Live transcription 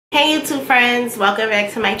Hey YouTube friends, welcome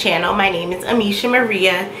back to my channel. My name is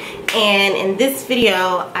ameishamaria, and in this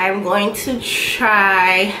video I'm going to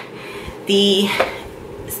try the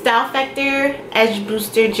Style Factor Edge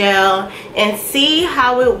Booster Gel and see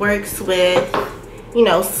how it works with, you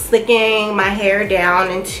know, slicking my hair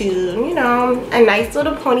down into, you know, a nice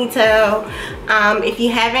little ponytail. If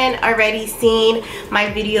you haven't already seen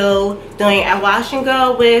my video doing a wash and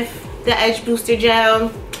go with the Edge Booster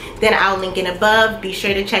Gel, then I'll link it above. Be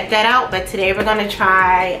sure to check that out. But today we're gonna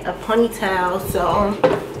try a ponytail, so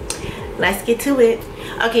let's get to it.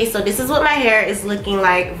 Okay, so this is what my hair is looking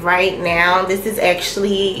like right now. This is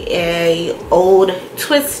actually a old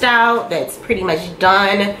twist out that's pretty much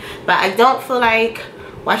done, but I don't feel like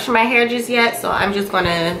washing my hair just yet, so I'm just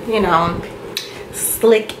gonna, you know,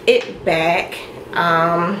 slick it back.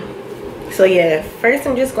 So yeah, first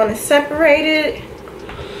I'm just gonna separate it.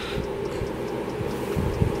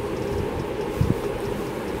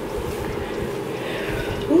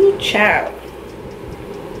 Ooh, child.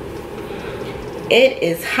 It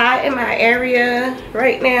is hot in my area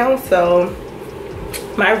right now, so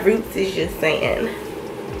my roots is just saying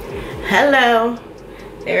hello.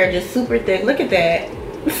 They're just super thick. Look at that.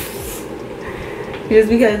 Just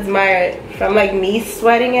because from like me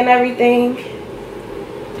sweating and everything.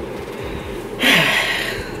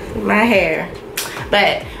 My hair.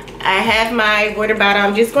 But I have my water bottle.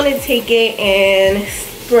 I'm just gonna take it and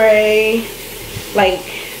spray like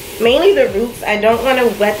mainly the roots. I don't want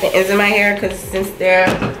to wet the ends of my hair because since they're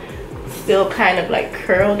still kind of like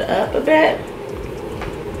curled up a bit.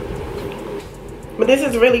 But this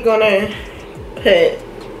is really gonna put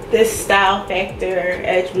this Style Factor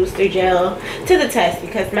Edge Booster Gel to the test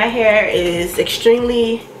because my hair is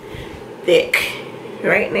extremely thick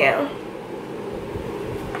right now.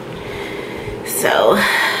 So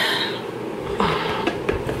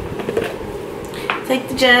take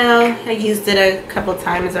the gel. I used it a couple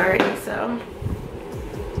times already, so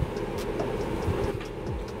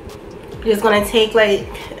just gonna take like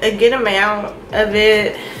a good amount of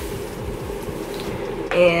it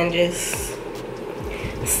and just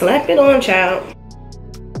slap it on, child.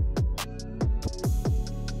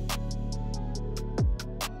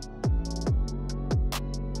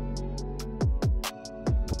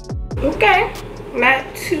 Okay, not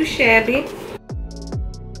too shabby.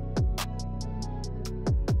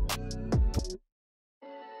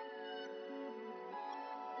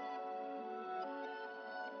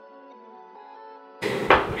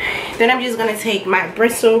 Then I'm just gonna take my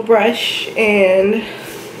bristle brush and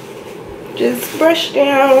just brush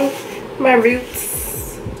down my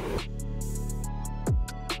roots.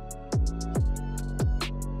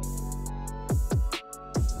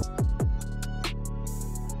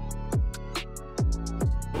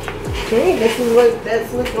 Okay, this is what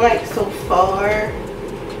that's looking like so far.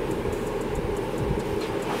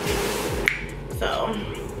 So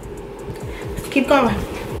let's keep going.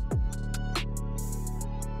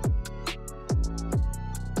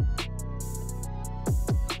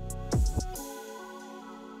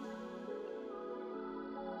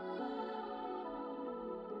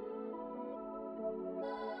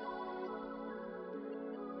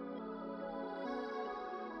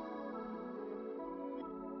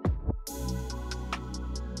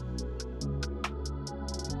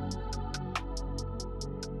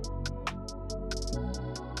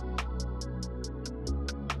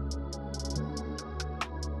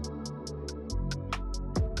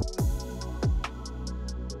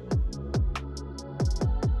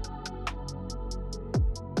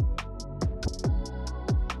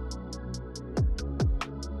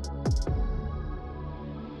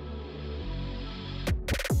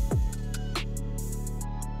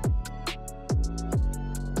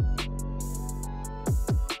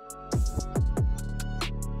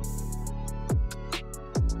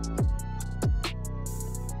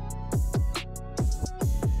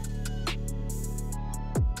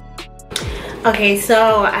 Okay,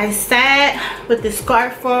 so I sat with the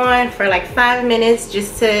scarf on for like 5 minutes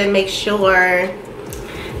just to make sure,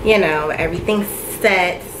 you know, everything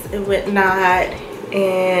sets and whatnot.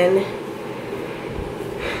 And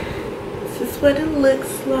this is what it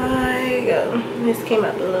looks like. This came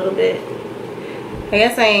up a little bit. I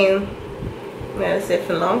guess I ain't gonna sit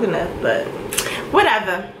for long enough, but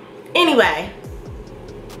whatever. Anyway,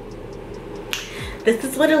 this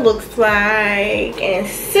is what it looks like. And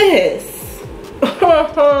sis,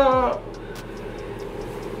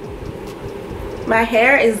 my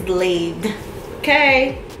hair is laid.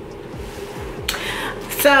 Okay,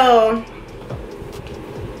 so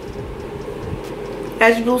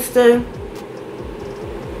Edge Booster,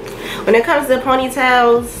 when it comes to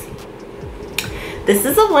ponytails, this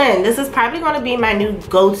is a win. This is probably going to be my new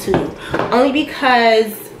go-to, only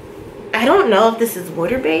because I don't know if this is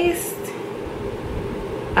water-based.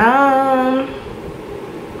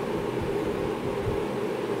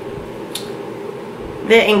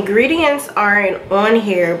 The ingredients aren't on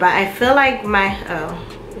here, but I feel like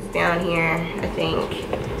it's down here, I think.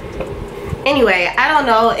 Anyway, I don't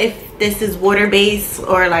know if this is water-based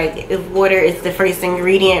or like if water is the first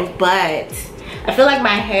ingredient, but I feel like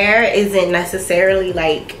my hair isn't necessarily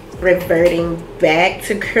like reverting back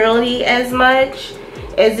to curly as much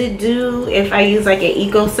as it do if I use like an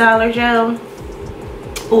Eco Styler gel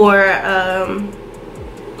or a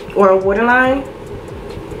waterline.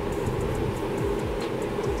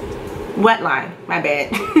 Wet line, my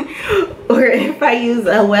bad. Or if I use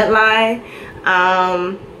a wet line,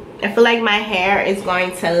 I feel like my hair is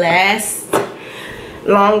going to last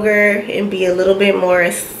longer and be a little bit more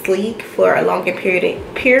sleek for a longer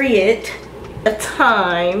period of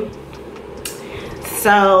time.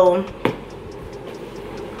 So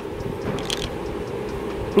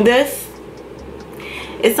this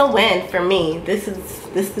is a win for me. This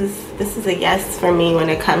is a yes for me when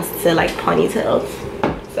it comes to like ponytails.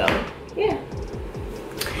 So yeah.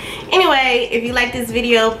 Anyway, if you like this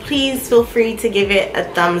video, please feel free to give it a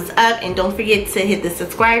thumbs up, and don't forget to hit the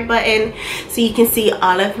subscribe button so you can see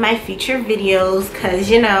all of my future videos, because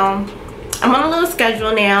you know I'm on a little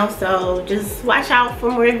schedule now, so just watch out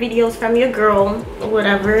for more videos from your girl or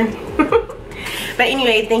whatever. But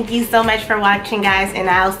anyway, thank you so much for watching, guys, and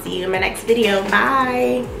I'll see you in my next video.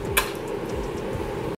 Bye.